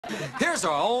Here's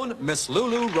our own Miss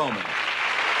Lulu Roman.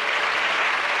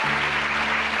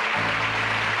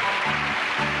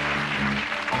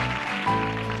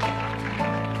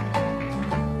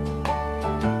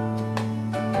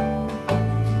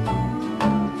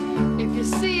 If you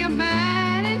see a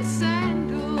man in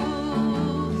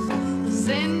sandals,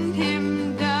 send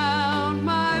him down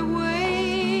my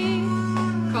way,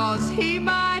 'cause he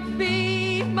might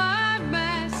be my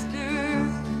master.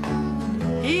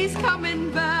 He's coming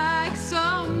back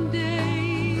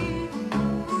someday.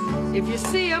 If you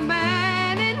see a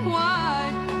man in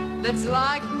white that's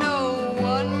like no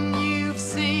one you've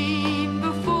seen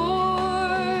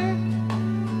before,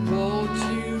 won't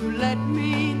you let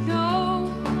me know?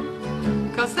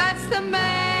 'Cause that's the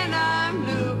man I'm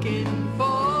looking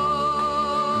for.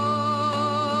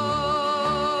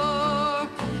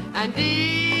 And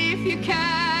if you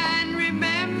can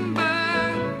remember,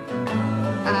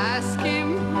 ask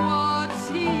him what's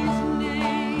his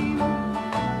name.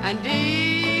 And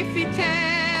if he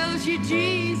tells you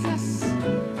Jesus,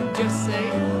 just say,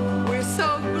 we're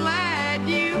so glad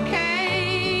you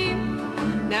came.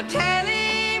 Now tell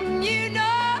him you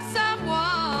know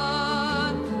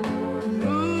someone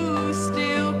who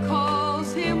still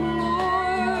calls him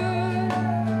Lord.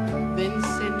 Then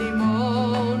send him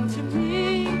on to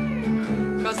me,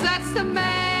 'cause that's the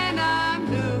man I'm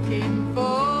looking for.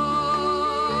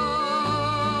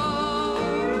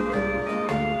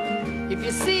 If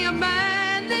you see a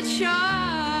man that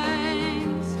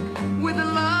shines with a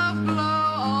love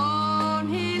glow on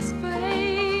his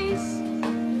face,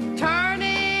 turn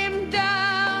him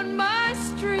down my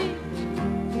street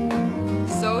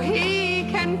so he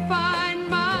can find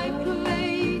my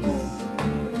place.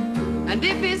 And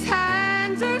if his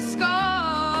hands are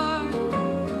scarred,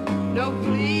 no,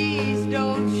 please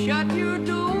don't shut your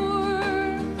door.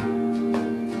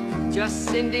 Just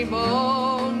send him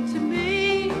on to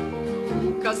me,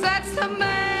 'cause that's the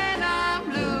man I'm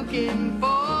looking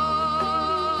for.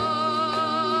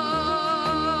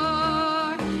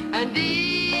 And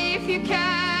if you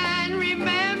can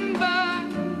remember,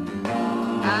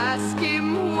 ask him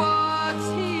what's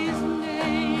his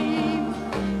name.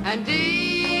 And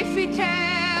if he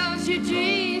tells you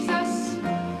Jesus,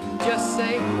 just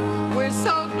say,